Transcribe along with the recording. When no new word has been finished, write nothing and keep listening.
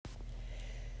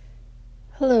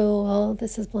Hello, all.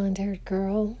 This is Blonde Haired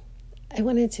Girl. I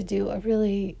wanted to do a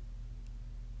really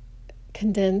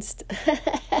condensed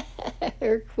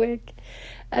or quick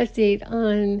update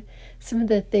on some of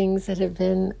the things that I've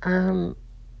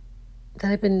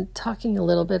been talking a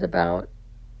little bit about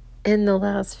in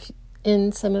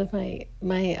in some of my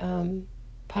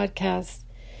podcasts.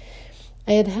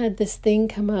 I had this thing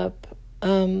come up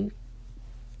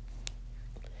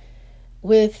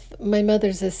with my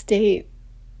mother's estate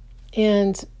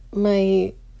and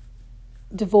my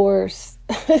divorce.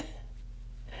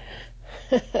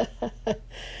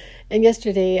 And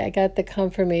yesterday I got the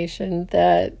confirmation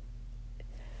that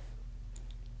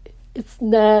it's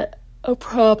not a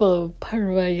problem,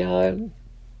 Parvayan,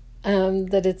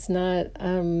 that it's not,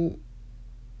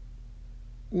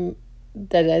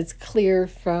 that it's clear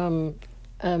from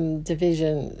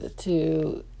division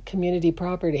to community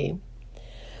property.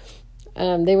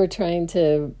 They were trying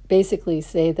to basically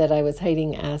say that I was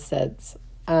hiding assets,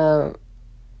 and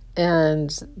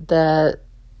that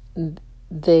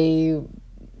they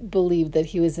believed that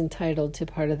he was entitled to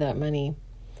part of that money.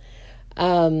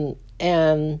 And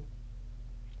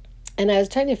I was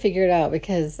trying to figure it out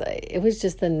because it was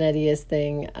just the nuttiest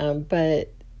thing.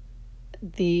 But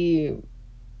the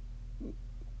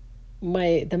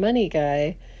money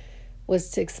guy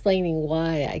was explaining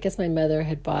why. I guess my mother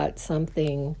had bought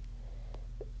something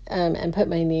and put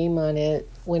my name on it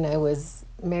when I was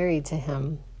married to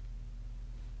him.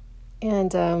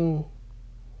 And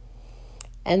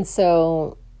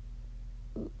so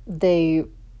they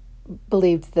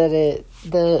believed that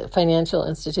the financial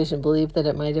institution believed that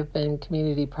it might have been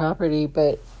community property,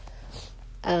 but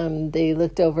they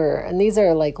looked over, and these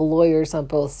are like lawyers on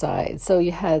both sides. So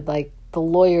you had like the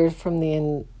lawyers from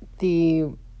the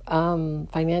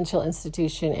financial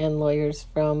institution and lawyers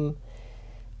from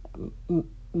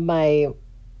my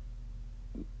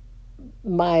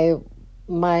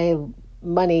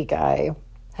money guy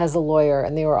has a lawyer,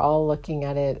 and they were all looking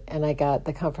at it, and I got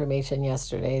the confirmation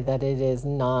yesterday that it is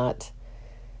not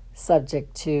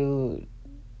subject to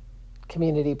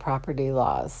community property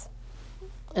laws.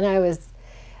 And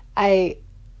I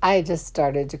just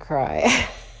started to cry.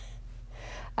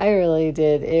 I really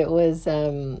did. It was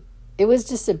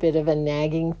just a bit of a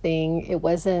nagging thing. It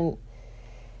wasn't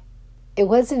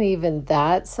even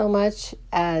that so much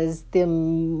as the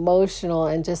emotional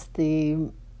and just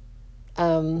the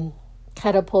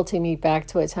catapulting me back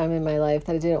to a time in my life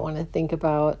that I didn't want to think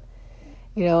about,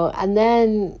 and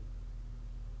then,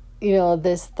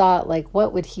 this thought, like,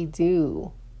 what would he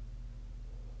do?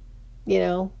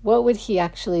 What would he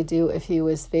actually do if he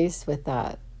was faced with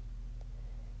that?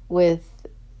 With,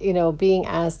 being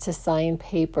asked to sign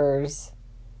papers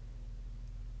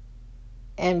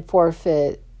and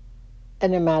forfeit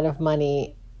an amount of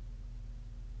money,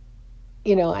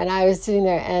 and I was sitting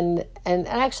there and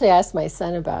I actually asked my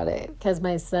son about it, because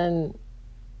my son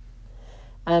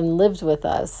lived with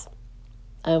us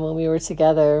when we were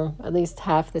together, at least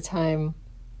half the time.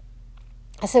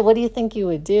 I said, what do you think you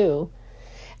would do?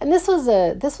 And this was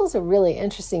a really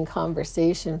interesting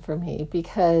conversation for me,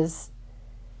 because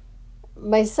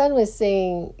my son was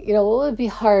saying, it would be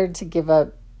hard to give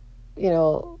up,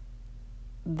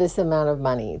 this amount of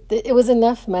money. It was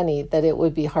enough money that it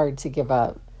would be hard to give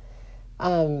up.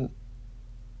 But,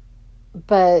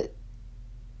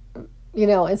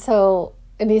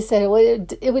 and he said, well,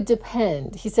 it would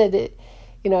depend. He said,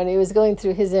 and he was going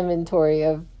through his inventory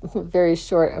of very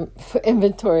short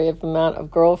inventory of amount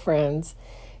of girlfriends,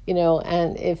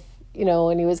 and if,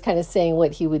 and he was kind of saying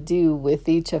what he would do with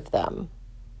each of them.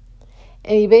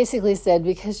 And he basically said,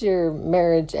 because your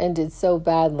marriage ended so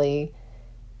badly,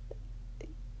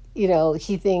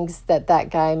 he thinks that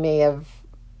guy may have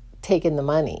taken the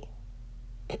money.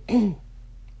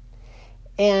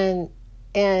 and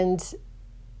and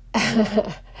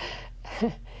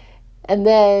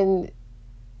then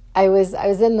I was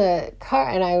in the car,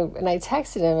 and I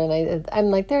texted him, and I'm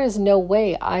like, there is no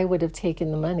way I would have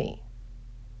taken the money.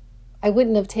 I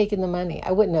wouldn't have taken the money.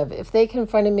 I wouldn't have. If they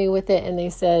confronted me with it and they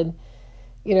said,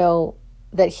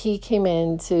 that he came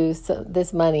into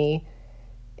this money,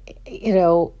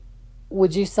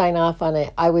 would you sign off on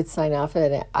it? I would sign off on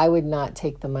it. I would not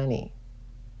take the money.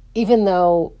 Even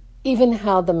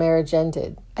how the marriage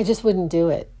ended, I just wouldn't do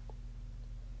it.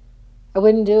 I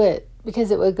wouldn't do it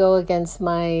because it would go against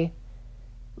my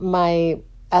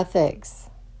ethics.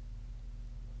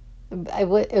 It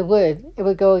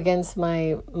would go against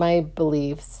my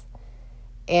beliefs.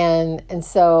 And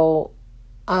so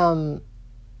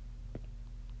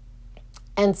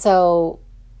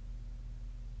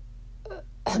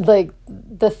like,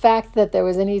 the fact that there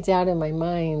was any doubt in my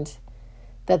mind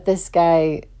that this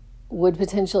guy would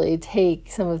potentially take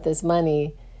some of this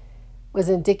money was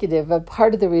indicative of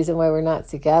part of the reason why we're not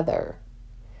together.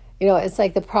 You know, it's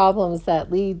like the problems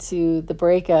that lead to the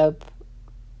breakup,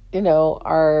 you know,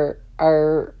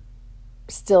 are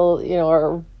still, you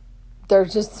know, they're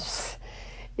just,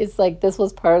 it's like this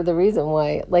was part of the reason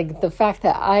why, like the fact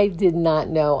that I did not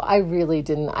know, I really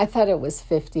didn't, I thought it was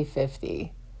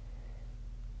 50-50.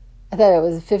 I thought it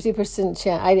was a 50%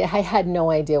 chance. I had no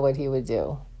idea what he would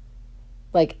do.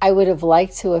 Like, I would have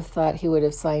liked to have thought he would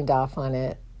have signed off on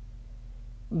it.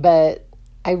 But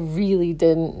I really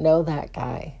didn't know that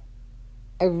guy.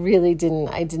 I really didn't.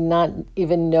 I did not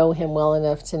even know him well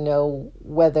enough to know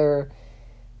whether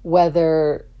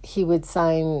he would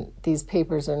sign these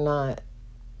papers or not.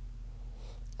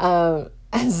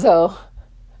 And so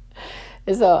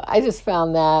I just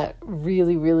found that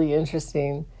really, really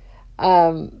interesting.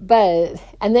 And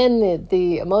then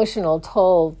the emotional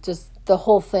toll, just the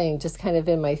whole thing, just kind of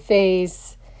in my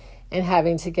face, and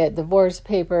having to get divorce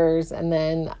papers. And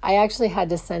then I actually had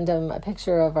to send him a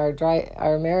picture of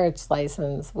our marriage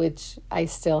license, which I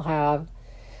still have.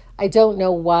 I don't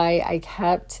know why I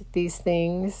kept these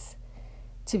things,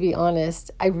 to be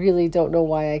honest. I really don't know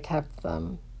why I kept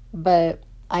them, but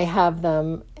I have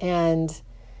them. And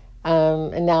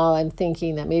now I'm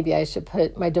thinking that maybe I should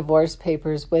put my divorce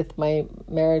papers with my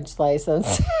marriage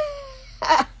license.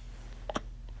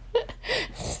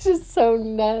 It's just so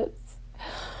nuts.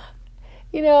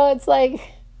 You know, it's like,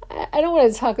 I don't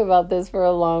want to talk about this for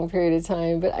a long period of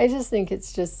time, but I just think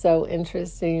it's just so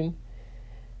interesting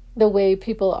the way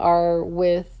people are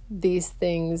with these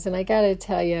things. And I got to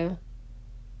tell you,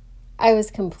 I was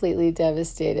completely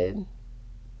devastated.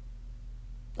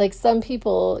 Like some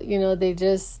people, you know, they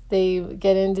get they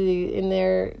get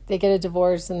a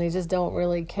divorce and they just don't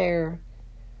really care.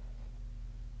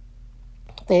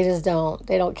 They just don't.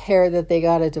 They don't care that they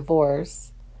got a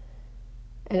divorce.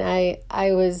 And I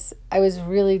was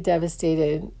really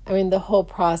devastated. I mean, the whole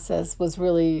process was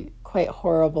really quite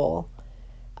horrible.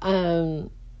 I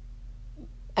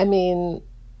mean,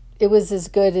 it was as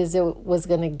good as it was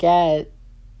going to get.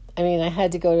 I mean, I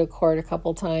had to go to court a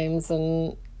couple times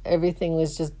and everything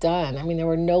was just done. I mean, there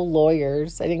were no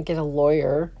lawyers. I didn't get a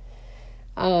lawyer.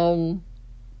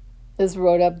 Just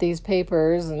wrote up these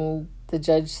papers and the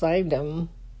judge signed them.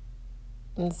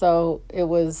 And so it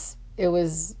was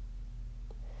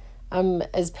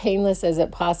as painless as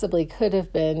it possibly could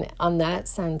have been on that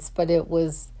sense, but it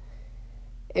was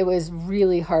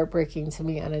really heartbreaking to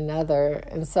me on another.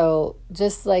 And so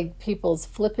just like people's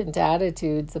flippant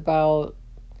attitudes about,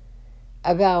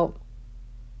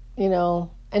 you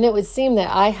know, and it would seem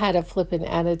that I had a flippant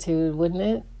attitude, wouldn't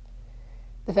it?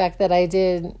 The fact that I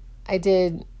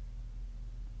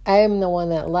am the one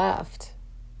that left.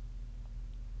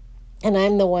 And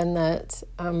I'm the one that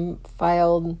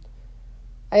filed.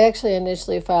 I actually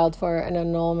initially filed for an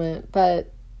annulment,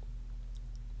 but,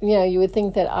 you know, you would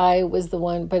think that I was the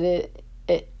one, but it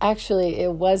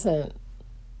wasn't.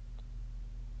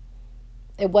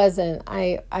 It wasn't.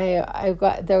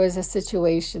 There was a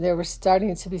situation, there were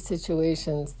starting to be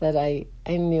situations that I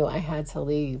knew I had to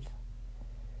leave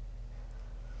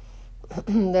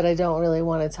that I don't really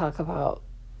want to talk about.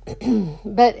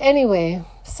 But anyway,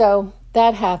 so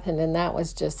that happened, and that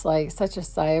was just like such a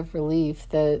sigh of relief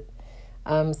that,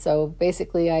 so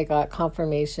basically I got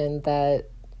confirmation that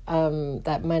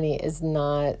that money is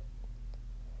not,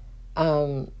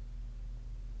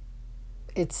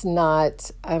 it's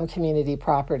not community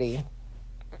property.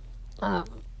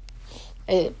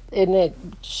 It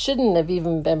shouldn't have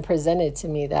even been presented to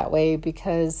me that way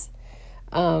because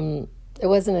it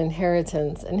was an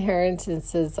inheritance.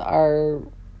 Inheritances are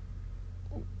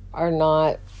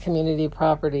not community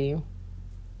property.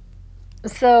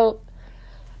 So,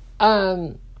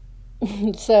 and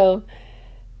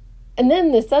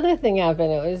then this other thing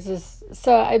happened. It was just,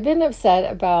 so I've been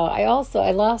upset about, I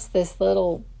lost this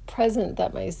little present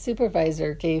that my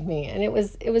supervisor gave me, and it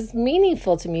was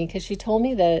meaningful to me because she told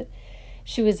me that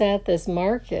she was at this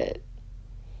market,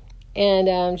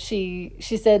 and she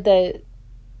said that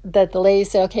the lady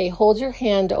said, okay, hold your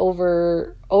hand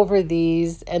over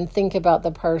these and think about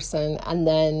the person and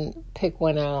then pick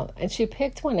one out. And she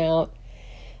picked one out,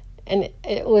 and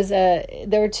it was there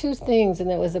were two things,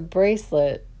 and it was a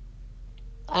bracelet.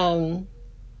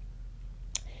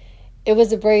 It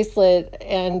was a bracelet,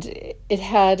 and it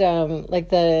had like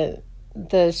the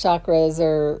chakras,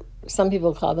 or some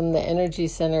people call them the energy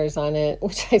centers on it,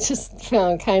 which I just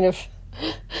found kind of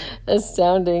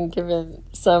astounding given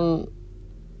some,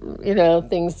 you know,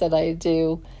 things that I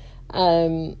do.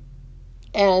 And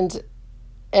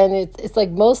it's like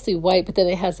mostly white, but then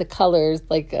it has the colors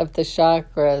like of the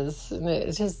chakras, and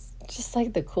it's just, just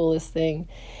like the coolest thing.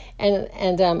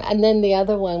 And then the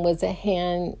other one was a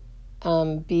hand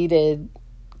beaded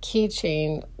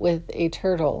keychain with a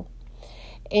turtle.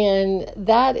 And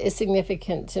that is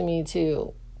significant to me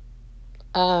too,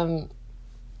 for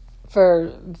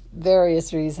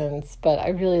various reasons, but I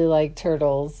really like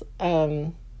turtles.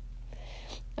 And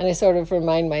I sort of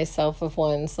remind myself of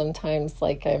one sometimes,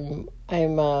 like I'm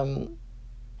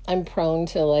prone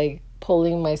to like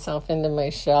pulling myself into my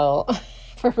shell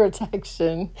for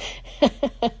protection.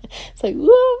 It's like,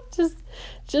 whoa,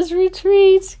 just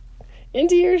retreat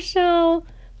into your shell.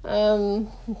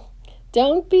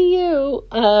 Don't be you.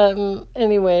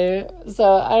 Anyway,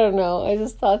 so I don't know. I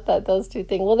just thought that those two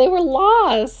things, well, they were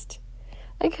lost.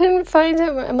 I couldn't find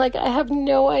them. I'm like, I have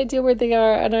no idea where they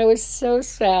are. And I was so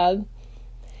sad.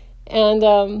 And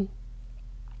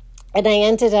I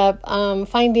ended up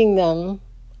finding them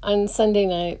on Sunday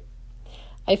night.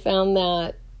 I found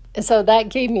that. And so that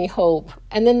gave me hope.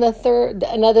 And then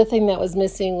another thing that was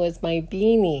missing was my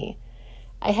beanie.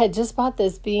 I had just bought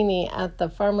this beanie at the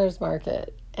farmer's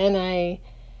market. And I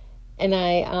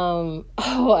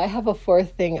have a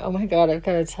fourth thing. Oh my God, I've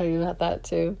got to tell you about that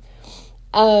too.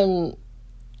 And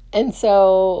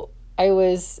so I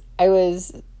was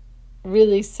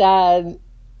really sad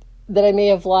that I may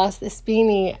have lost this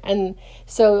beanie. And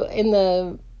so in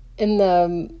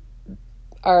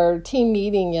our team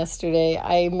meeting yesterday,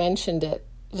 I mentioned it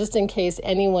just in case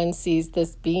anyone sees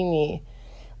this beanie,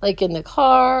 like in the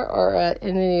car or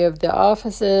in any of the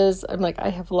offices. I'm like, I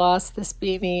have lost this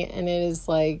beanie, and it is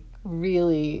like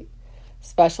really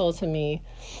special to me.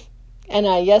 And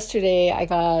yesterday I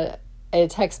got a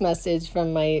text message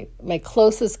from my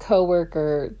closest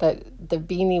coworker that the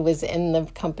beanie was in the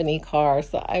company car.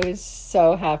 So I was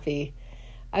so happy.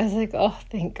 I was like, oh,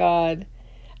 thank God.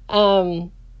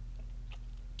 And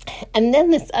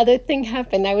then this other thing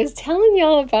happened. I was telling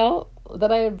y'all about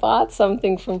that I had bought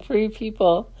something from Free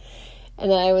People,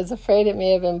 and I was afraid it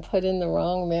may have been put in the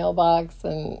wrong mailbox,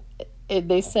 and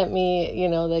they sent me,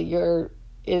 that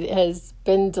it has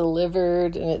been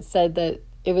delivered, and it said that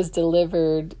it was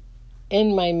delivered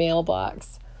in my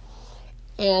mailbox.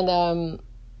 And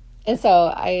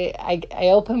so I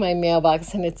open my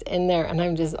mailbox, and it's in there, and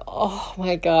I'm just, oh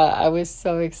my God, I was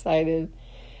so excited.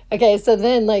 Okay, so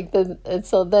then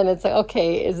it's like,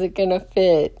 okay, is it gonna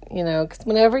fit? Because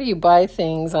whenever you buy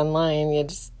things online, you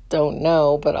just don't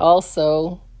know. But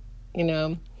also,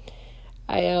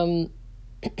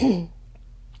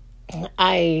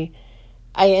 I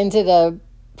I ended up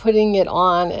putting it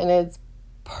on, and it's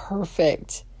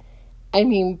perfect. I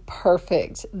mean,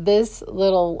 perfect. This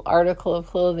little article of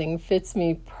clothing fits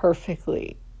me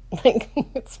perfectly. Like,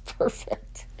 it's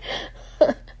perfect.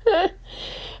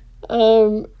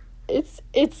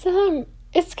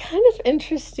 It's kind of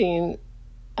interesting.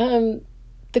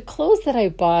 The clothes that I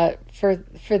bought for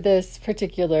this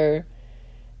particular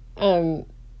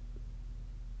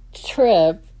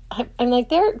trip, I'm like,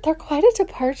 they're quite a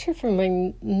departure from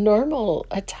my normal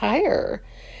attire.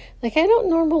 Like, I don't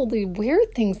normally wear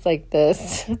things like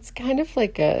this. It's kind of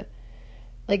like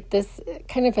this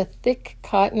kind of a thick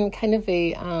cotton, kind of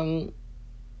a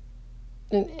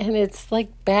and it's like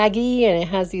baggy, and it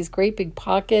has these great big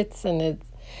pockets, and it's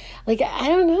like, I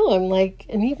don't know, I'm like,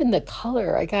 and even the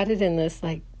color, I got it in this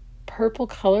like purple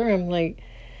color. I'm like,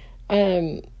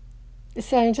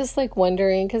 so I'm just like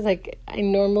wondering, because like I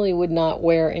normally would not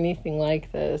wear anything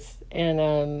like this,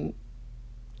 and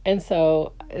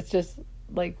so it's just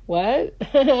like, what?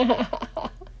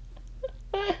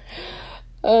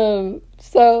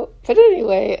 But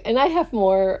anyway, and I have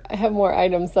more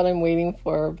items that I'm waiting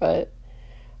for, but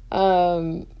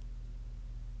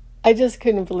I just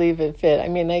couldn't believe it fit. I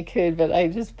mean, I could, but I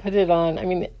just put it on. I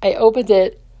mean, I opened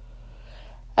it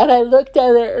and I looked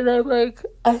at it, and I'm like,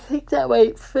 I think that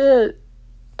might fit.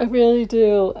 I really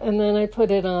do. And then I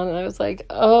put it on, and I was like,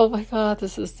 oh my God,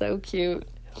 this is so cute.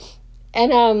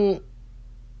 And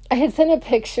I had sent a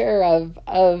picture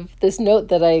of this note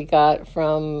that I got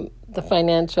from the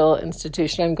financial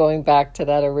institution. I'm going back to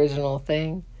that original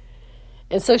thing.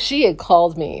 And so she had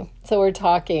called me. So we're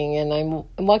talking, and I'm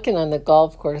walking on the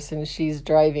golf course, and she's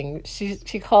driving.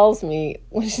 She calls me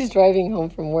when she's driving home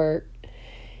from work.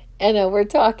 And we're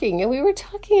talking, and we were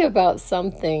talking about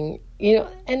something,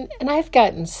 and I've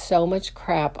gotten so much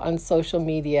crap on social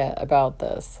media about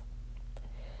this.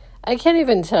 I can't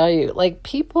even tell you. Like,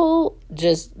 people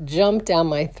just jump down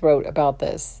my throat about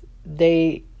this.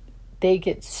 They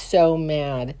get so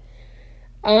mad.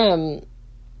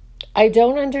 I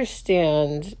don't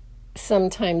understand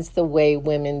sometimes the way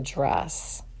women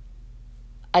dress.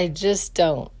 I just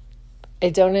don't. I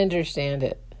don't understand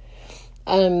it.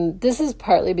 This is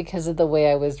partly because of the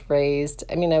way I was raised.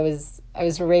 I mean, I was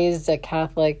raised a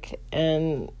Catholic,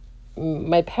 and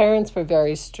my parents were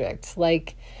very strict.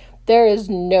 Like, there is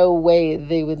no way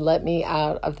they would let me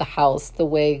out of the house the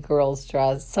way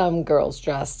some girls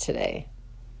dress today.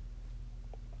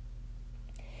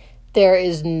 There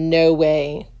is no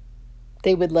way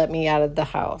they would let me out of the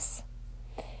house.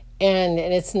 And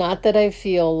it's not that I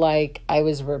feel like I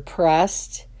was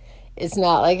repressed. It's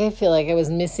not like I feel like I was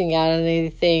missing out on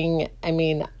anything. I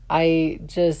mean, I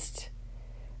guess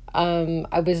that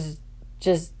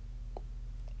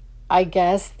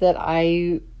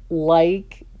I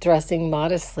like dressing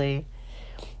modestly.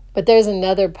 But there's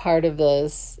another part of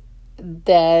this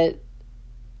that,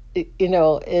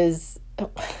 is,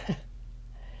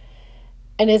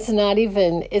 and it's not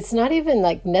even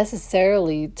like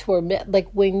necessarily like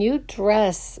when you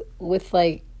dress with,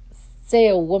 like, say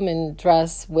a woman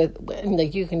dress with,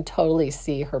 like, you can totally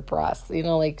see her breasts,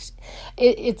 like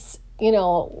it's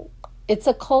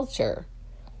a culture,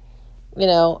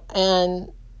 and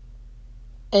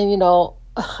and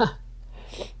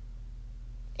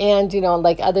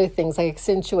like other things, like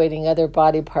accentuating other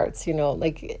body parts,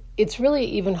 like it's really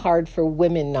even hard for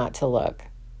women not to look.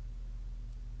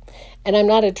 And I'm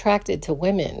not attracted to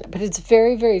women, but it's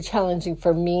very, very challenging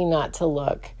for me not to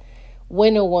look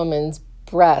when a woman's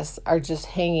breasts are just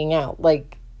hanging out.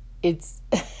 Like, it's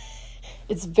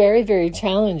it's very, very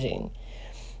challenging.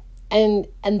 And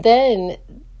then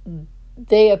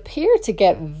they appear to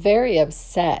get very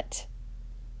upset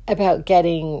about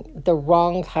getting the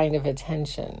wrong kind of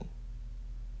attention.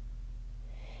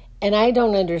 And I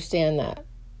don't understand that.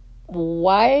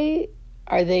 Why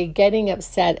are they getting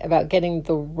upset about getting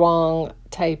the wrong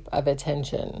type of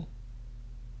attention?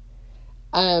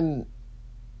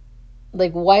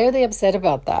 Like, why are they upset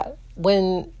about that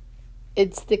when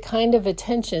it's the kind of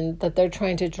attention that they're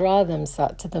trying to draw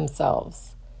to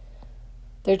themselves?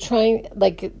 They're trying,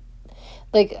 maybe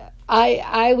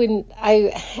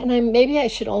I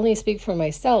should only speak for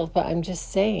myself, but I'm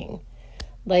just saying,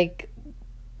 like,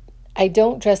 I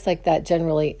don't dress like that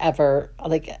generally ever,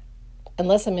 like,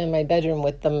 unless I'm in my bedroom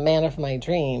with the man of my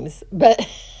dreams, but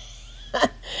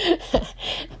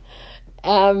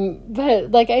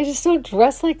but like, I just don't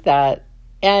dress like that.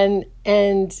 And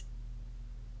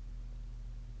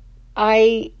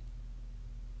I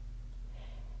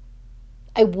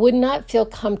would not feel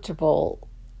comfortable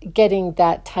getting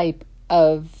that type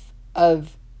of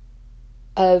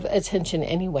attention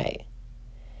anyway,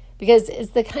 because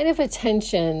it's the kind of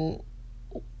attention,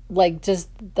 like, just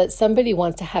that somebody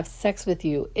wants to have sex with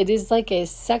you. It is like a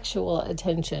sexual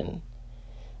attention,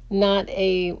 not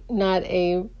a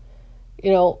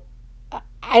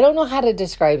I don't know how to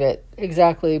describe it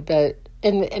exactly, but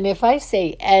and if I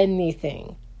say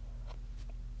anything,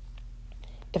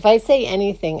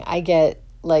 I get,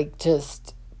 like,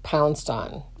 just pounced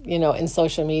on, in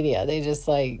social media. They just,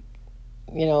 like,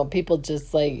 people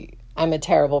just, like, I'm a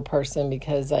terrible person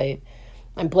because I'm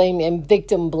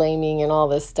victim blaming and all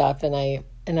this stuff, so I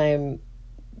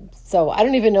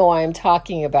don't even know why I'm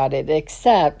talking about it,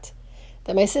 except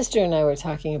that my sister and I were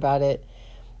talking about it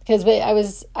because I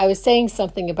was saying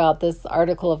something about this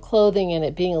article of clothing and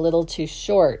it being a little too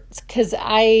short, because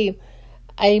I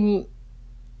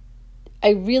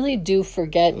really do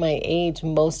forget my age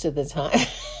most of the time.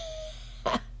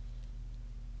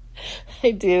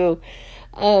 I do.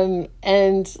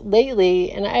 And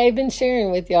lately, and I've been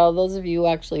sharing with y'all, those of you who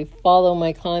actually follow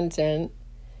my content,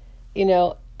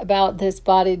 about this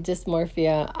body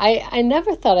dysmorphia. I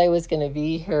never thought I was going to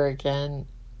be here again.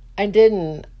 I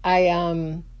didn't. I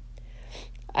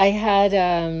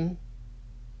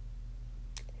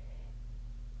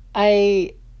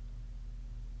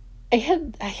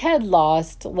had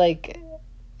lost, like,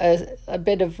 a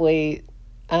bit of weight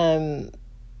about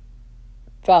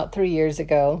 3 years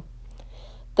ago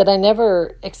that I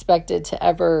never expected to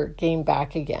ever gain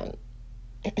back again.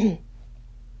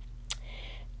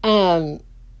 And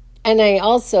I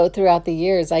also, throughout the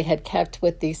years, I had kept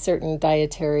with these certain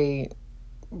dietary,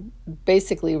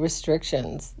 basically,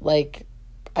 restrictions, like,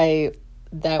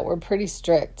 that were pretty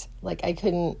strict. Like, I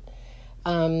couldn't,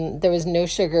 there was no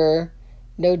sugar,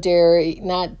 no dairy,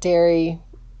 not dairy.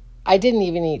 I didn't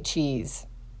even eat cheese.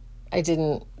 I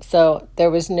didn't. So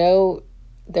there was no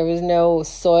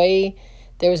soy,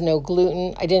 there was no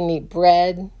gluten. I didn't eat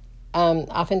bread.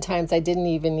 Oftentimes I didn't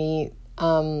even eat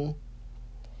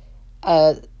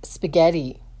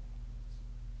spaghetti.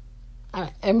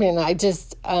 I mean, I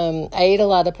ate a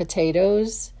lot of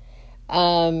potatoes,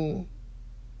 and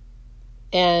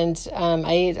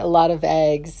I ate a lot of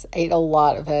eggs.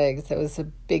 That was a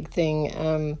big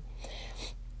thing.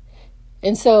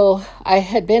 And so I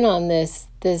had been on this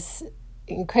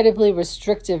incredibly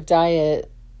restrictive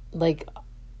diet, like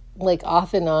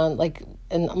off and on,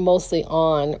 and mostly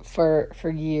on for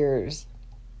years.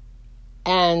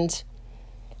 And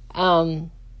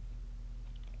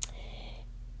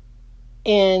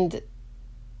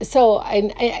so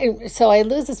I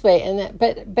lose this weight,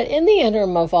 but in the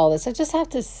interim of all this, I just have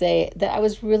to say that I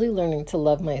was really learning to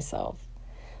love myself.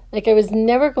 Like, I was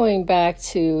never going back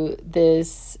to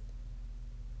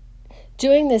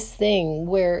doing this thing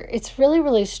where it's really,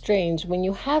 really strange when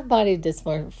you have body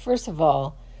dysmorphia. First of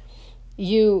all,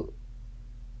 it's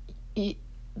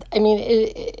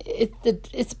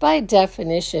by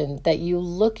definition that you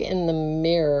look in the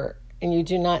mirror and you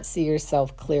do not see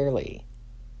yourself clearly.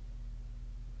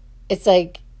 It's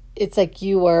like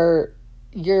your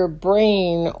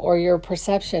brain or your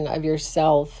perception of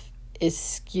yourself is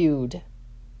skewed.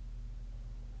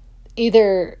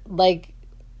 Either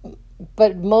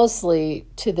but mostly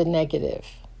to the negative.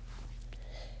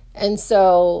 And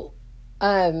so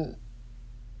no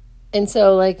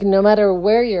matter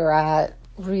where you're at,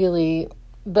 really,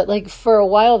 but for a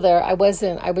while there, I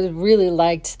really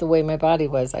liked the way my body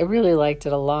was. I really liked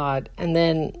it a lot. And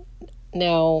then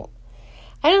now,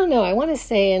 I don't know, I want to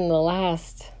say in the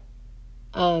last,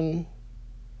 it's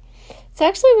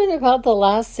actually been about the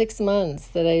last 6 months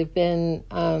that I've been,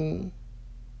 and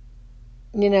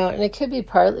it could be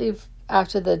partly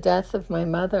after the death of my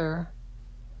mother,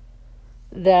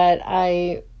 that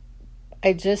I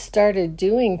just started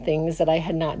doing things that I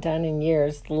had not done in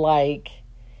years. Like,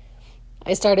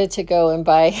 I started to go and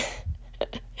buy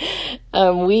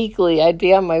weekly. I'd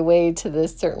be on my way to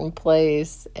this certain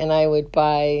place, and I would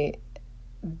buy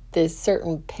this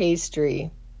certain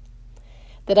pastry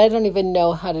that I don't even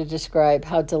know how to describe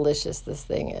how delicious this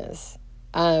thing is.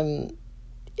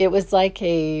 It was like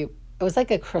a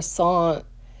croissant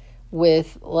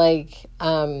with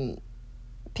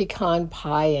pecan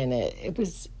pie in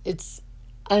it. It's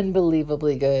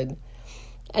unbelievably good.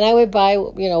 And I would buy,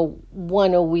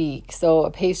 one a week, so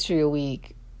a pastry a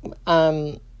week.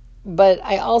 But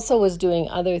I also was doing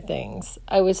other things.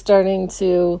 I was starting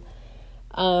to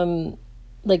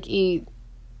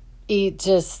eat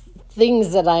just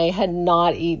things that I had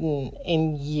not eaten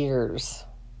in years.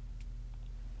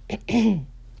 And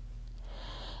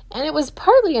it was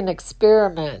partly an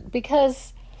experiment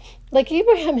because,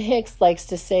 Abraham Hicks likes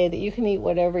to say that you can eat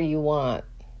whatever you want.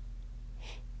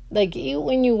 Eat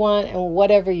when you want and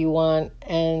whatever you want,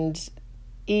 and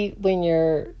eat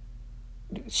when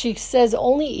she says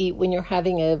only eat when you're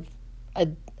having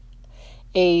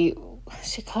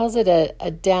she calls it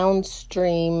a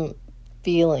downstream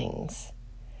feelings.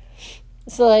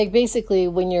 So basically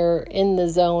when you're in the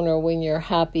zone, or when you're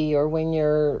happy, or when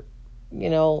you're,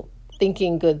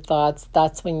 thinking good thoughts,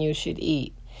 that's when you should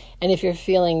eat. And if you're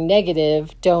feeling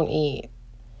negative, don't eat.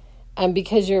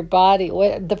 Because your body,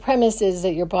 the premise is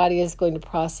that your body is going to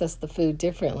process the food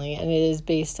differently, and it is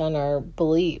based on our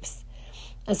beliefs.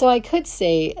 And so I could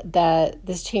say that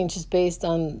this change is based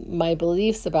on my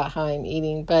beliefs about how I'm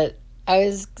eating, but I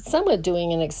was somewhat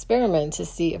doing an experiment to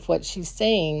see if what she's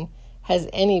saying has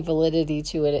any validity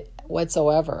to it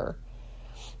whatsoever.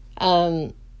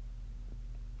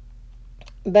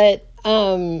 But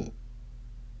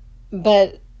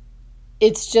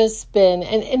it's just been,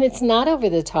 and it's not over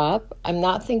the top. I'm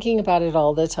not thinking about it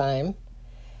all the time.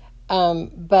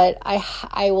 But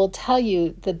I will tell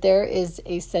you that there is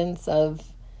a sense of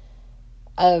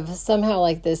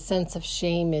somehow this sense of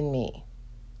shame in me,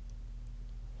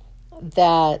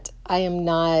 that I am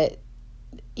not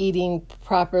eating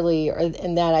properly,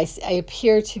 and that I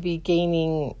appear to be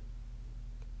gaining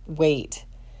weight.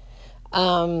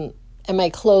 And my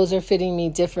clothes are fitting me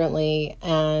differently,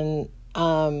 and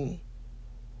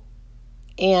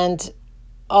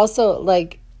also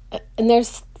and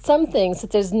there's some things that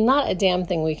there's not a damn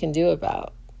thing we can do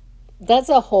about. That's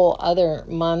a whole other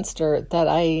monster that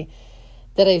I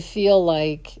feel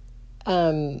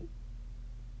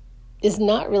is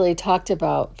not really talked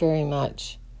about very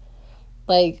much.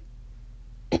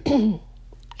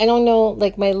 I don't know,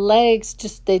 my legs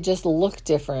they just look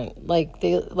different.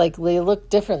 They look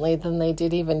differently than they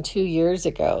did even 2 years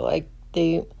ago.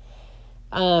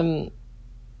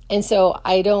 And so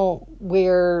I don't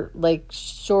wear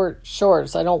short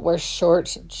shorts. I don't wear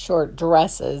short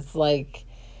dresses.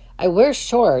 I wear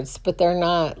shorts, but they're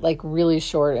not really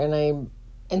short. And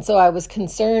so I was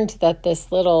concerned that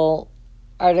this little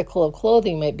article of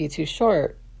clothing might be too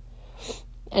short,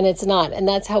 and it's not. And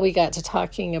that's how we got to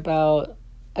talking about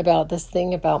this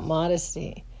thing about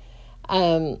modesty.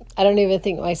 I don't even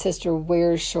think my sister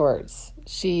wears shorts.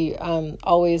 She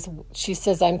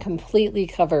says I'm completely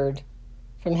covered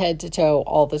from head to toe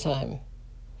all the time.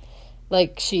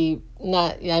 Like she's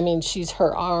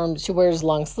her arms, she wears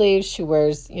long sleeves, she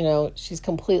wears, she's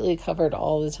completely covered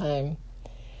all the time.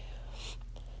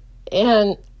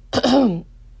 And,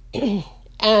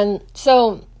 and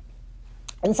so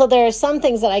there are some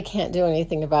things that I can't do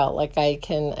anything about. Like I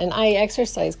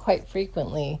exercise quite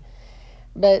frequently,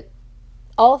 but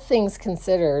all things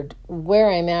considered, where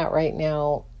I'm at right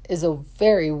now is a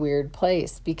very weird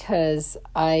place because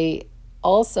I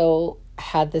also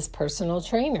had this personal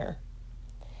trainer.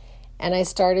 And I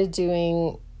started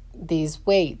doing these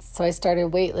weights. So I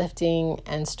started weightlifting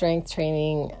and strength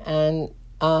training, and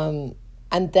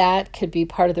that could be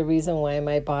part of the reason why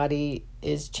my body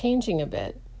is changing a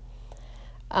bit.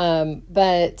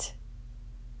 But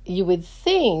you would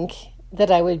think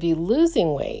that I would be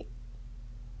losing weight.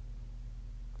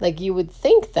 Like you would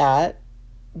think that,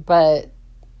 but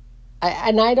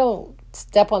I don't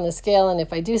step on the scale. And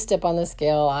if I do step on the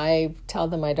scale, I tell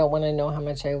them I don't want to know how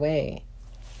much I weigh.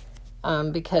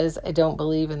 Because I don't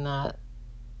believe in that.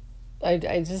 I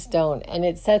just don't. And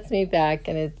it sets me back.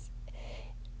 And it's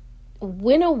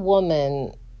when a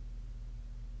woman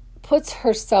puts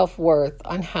her self-worth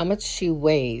on how much she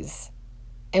weighs,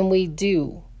 and we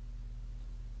do.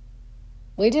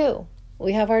 We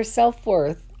have our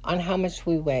self-worth on how much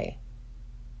we weigh.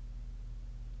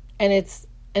 And it's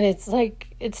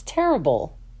like, it's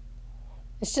terrible.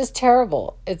 It's just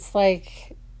terrible. It's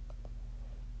like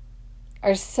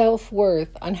our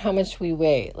self-worth on how much we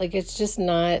weigh. Like it's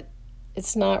not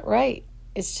right.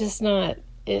 It's just not.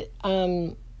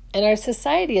 And our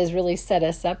society has really set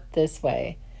us up this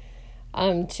way,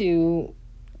 to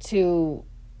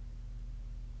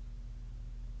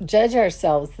judge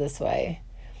ourselves this way.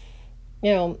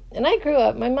 And I grew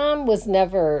up, my mom was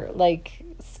never like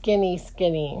skinny.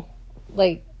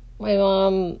 Like my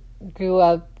mom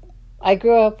I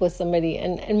grew up with somebody,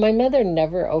 and my mother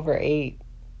never overate.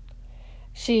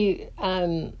 She,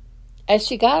 as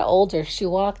she got older, she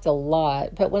walked a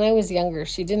lot, but when I was younger,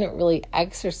 she didn't really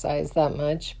exercise that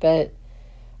much, but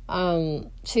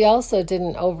she also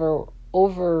didn't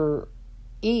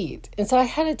overeat. And so I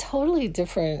had a totally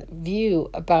different view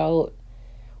about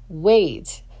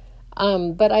weight.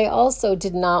 But I also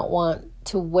did not want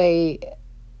to weigh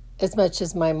as much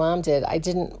as my mom did. I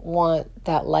didn't want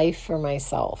that life for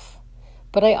myself.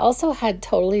 But I also had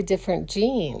totally different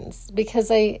genes because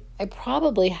I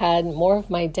probably had more of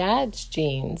my dad's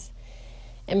genes.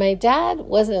 And my dad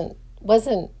wasn't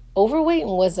overweight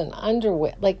and wasn't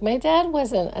underweight. Like my dad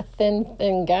wasn't a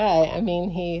thin guy. I mean,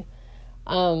 he,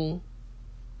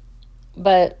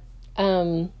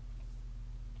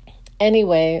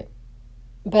 anyway,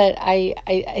 but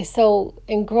so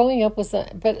in growing up was,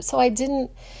 so I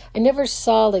never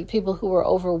saw like people who were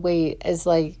overweight as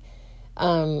like,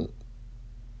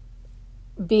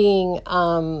 being,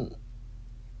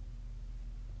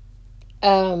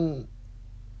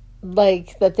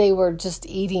 like that they were just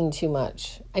eating too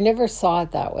much. I never saw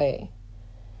it that way.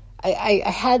 I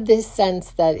had this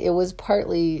sense that it was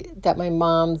partly that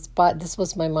this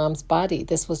was my mom's body.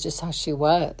 This was just how she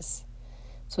was.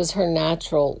 This was her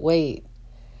natural weight.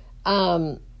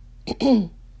 And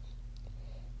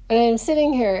I'm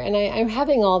sitting here and I'm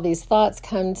having all these thoughts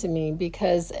come to me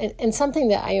because, and something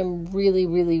that I am really,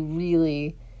 really,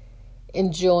 really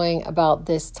enjoying about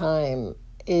this time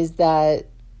is that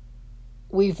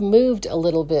we've moved a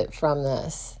little bit from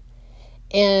this,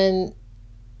 and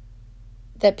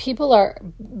that people are,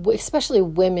 especially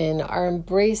women, are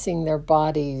embracing their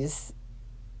bodies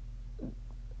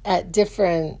at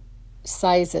different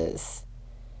sizes.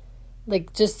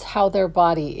 Like just how their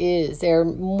body is. They're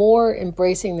more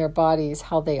embracing their bodies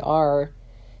how they are.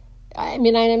 I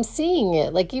mean, I'm seeing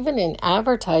it, like even in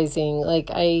advertising, like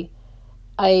I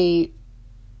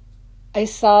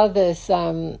saw this,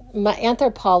 my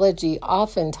Anthropology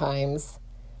oftentimes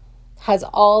has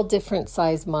all different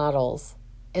size models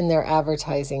in their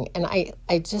advertising. And I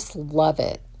just love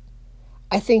it.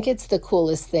 I think it's the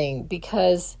coolest thing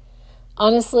because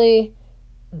honestly,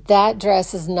 that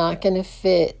dress is not going to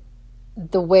fit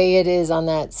the way it is on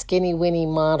that skinny Winnie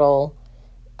model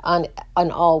on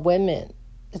all women.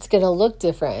 It's going to look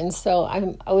different. And so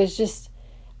I was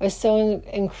so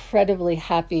incredibly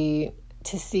happy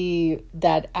to see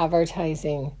that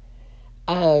advertising.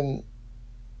 And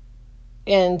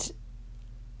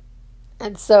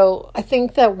so I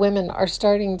think that women are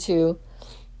starting to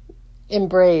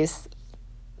embrace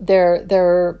but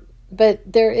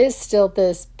there is still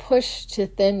this push to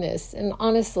thinness. And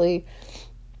honestly,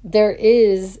 there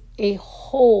is a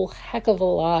whole heck of a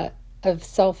lot of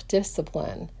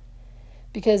self-discipline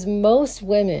because most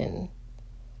women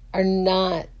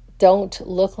don't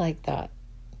look like that.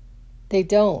 They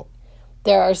don't.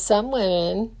 There are some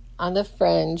women on the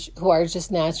fringe who are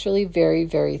just naturally very,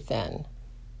 very thin.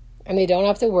 And they don't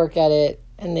have to work at it,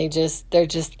 and they're just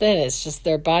thin. It's just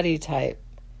their body type.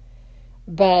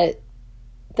 But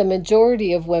the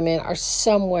majority of women are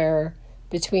somewhere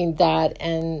between that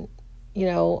and,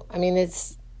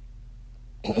 it's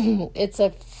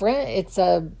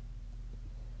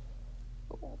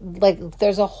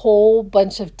there's a whole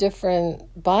bunch of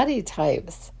different body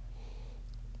types.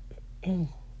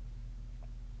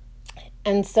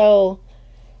 And so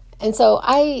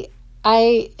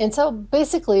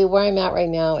basically where I'm at right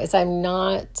now is I'm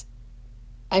not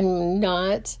in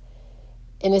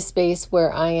a space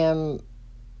where I am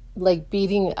like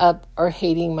beating up or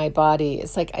hating my body.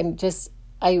 It's like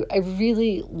I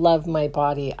really love my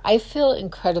body. I feel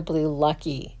incredibly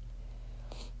lucky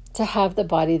to have the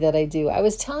body that I do. I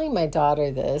was telling my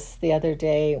daughter this the other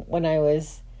day when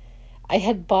I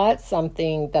had bought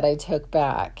something that I took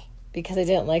back because I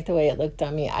didn't like the way it looked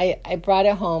on me. I brought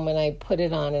it home and I put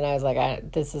it on and I was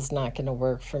like, this is not going to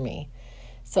work for me.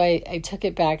 So I took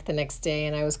it back the next day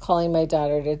and I was calling my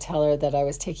daughter to tell her that I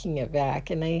was taking it back.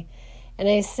 And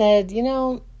I said,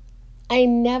 I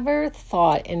never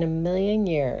thought in a million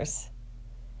years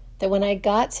that when I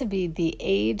got to be the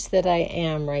age that I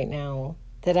am right now,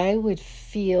 that I would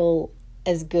feel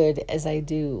as good as I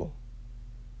do.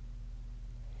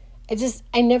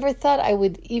 I never thought I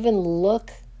would even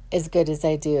look as good as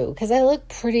I do, because I look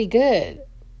pretty good.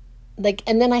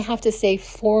 And then I have to say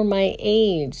for my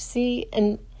age, see,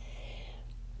 and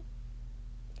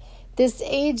this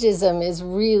ageism is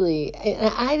really,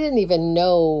 and I didn't even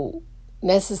know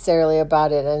necessarily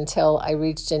about it until I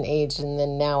reached an age, and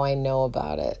then now I know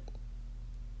about it.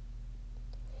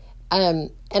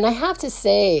 And I have to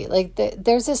say,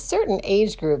 there's a certain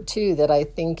age group too that I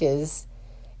think is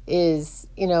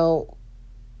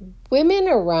women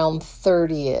around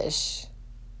 30-ish,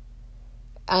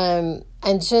 and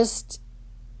just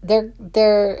they're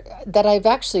that I've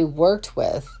actually worked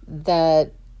with,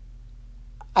 that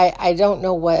I don't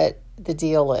know what the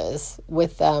deal is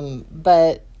with them,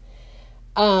 but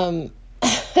and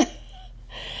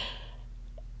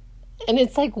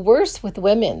it's worse with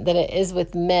women than it is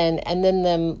with men, and then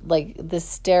them the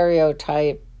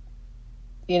stereotype,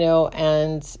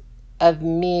 and of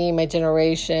me, my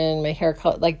generation, my hair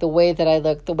color, the way that I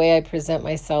look, the way I present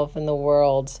myself in the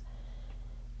world.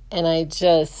 And I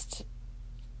just,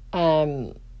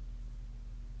 I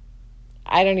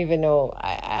don't even know.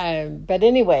 But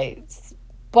anyway,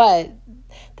 but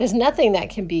there's nothing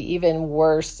that can be even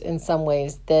worse in some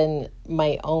ways than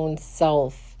my own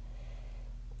self,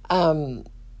 with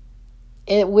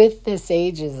this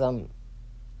ageism.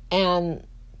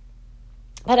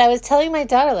 But I was telling my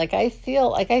daughter, I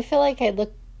feel like I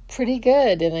look pretty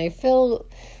good, and I feel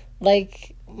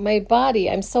like my body,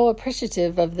 I'm so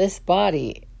appreciative of this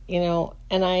body, and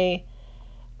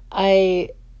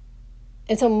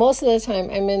and so most of the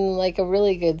time I'm in a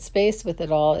really good space with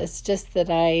it all. It's just that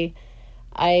I'm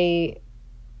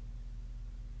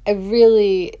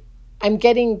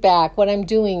getting back. What I'm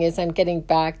doing is I'm getting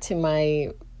back to my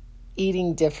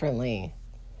eating differently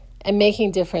and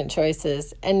making different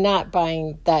choices and not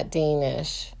buying that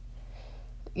Danish.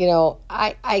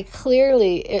 I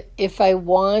clearly, if I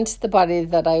want the body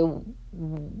that I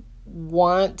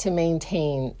want to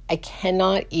maintain, I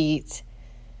cannot eat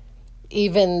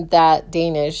even that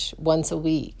Danish once a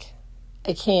week.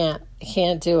 I can't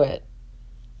do it.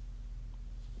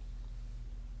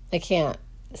 I can't.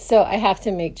 So I have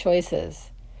to make choices.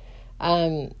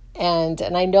 And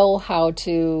I know how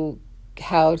to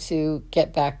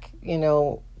get back,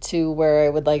 to where I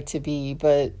would like to be,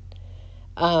 but,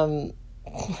 and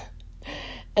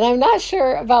I'm not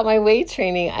sure about my weight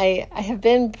training. I have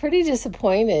been pretty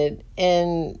disappointed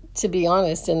to be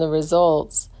honest, in the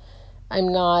results.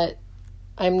 I'm not,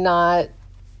 and I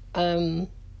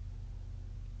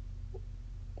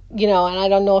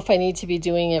don't know if I need to be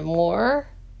doing it more.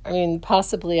 I mean,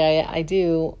 possibly I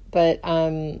do, but,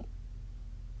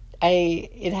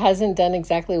 it hasn't done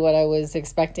exactly what I was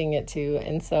expecting it to.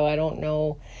 And so I don't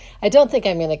know. I don't think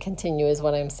I'm going to continue is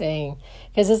what I'm saying,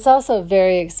 because it's also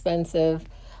very expensive.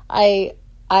 I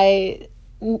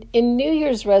in New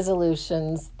Year's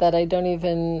resolutions that I don't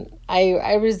even,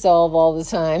 I resolve all the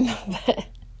time,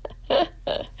 but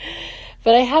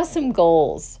I have some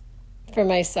goals for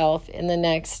myself in the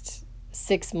next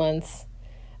 6 months.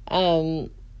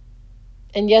 And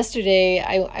yesterday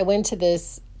I went to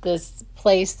this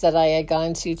place that I had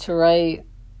gone to write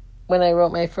when I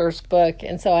wrote my first book.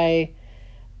 And so I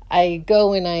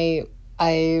go and I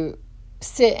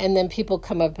sit and then people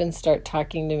come up and start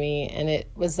talking to me, and it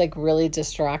was like really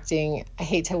distracting. I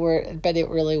hate to word, but it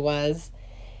really was.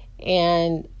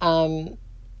 And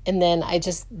then I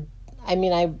didn't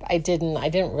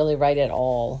really write at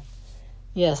all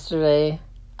yesterday.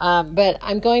 But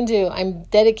I'm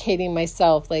dedicating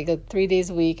myself, like 3 days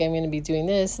a week, I'm going to be doing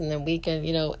this, and then weekend,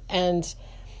 and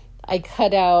I'm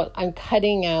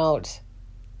cutting out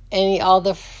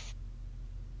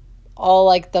all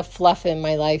like the fluff in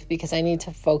my life, because I need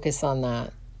to focus on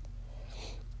that.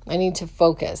 I need to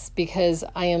focus because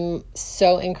I am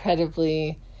so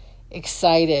incredibly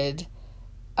excited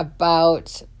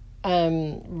about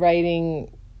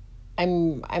writing.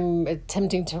 I'm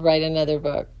attempting to write another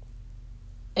book.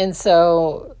 And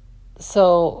so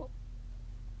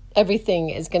everything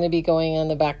is going to be going on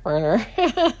the back burner.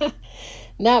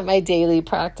 Not my daily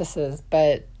practices,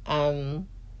 but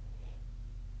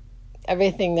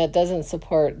everything that doesn't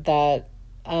support that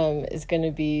is going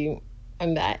to be.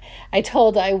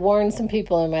 I warned some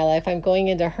people in my life, I'm going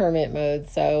into hermit mode,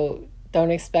 so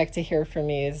don't expect to hear from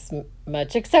me as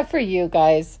much, except for you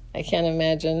guys. I can't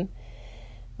imagine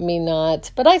me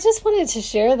not. But I just wanted to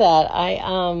share that. I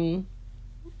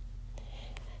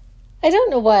don't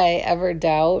know why I ever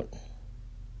doubt.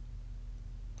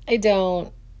 I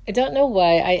don't know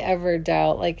why I ever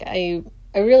doubt. Like I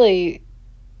really,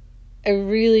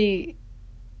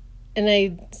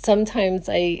 and sometimes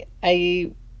why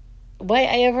I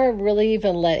ever really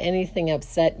even let anything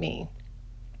upset me.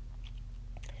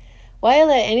 Why I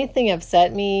let anything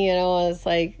upset me,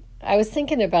 I was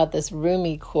thinking about this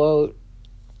Rumi quote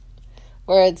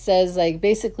where it says, like,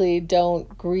 basically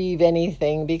don't grieve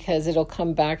anything because it'll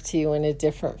come back to you in a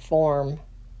different form.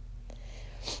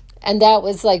 And that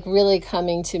was like really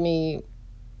coming to me,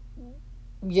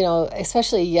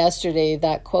 especially yesterday.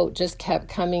 That quote just kept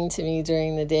coming to me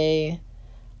during the day,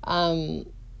 in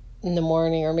the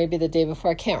morning, or maybe the day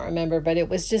before. I can't remember, but it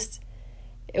was just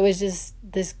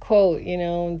this quote,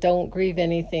 don't grieve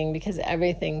anything because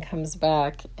everything comes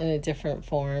back in a different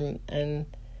form. And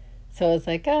so it's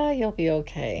like, you'll be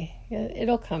okay.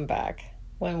 It'll come back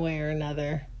one way or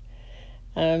another.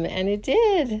 And it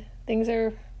did. Things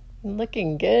are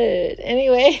looking good.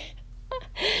 Anyway,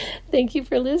 thank you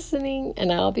for listening,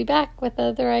 and I'll be back with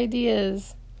other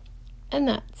ideas. And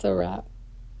that's a wrap.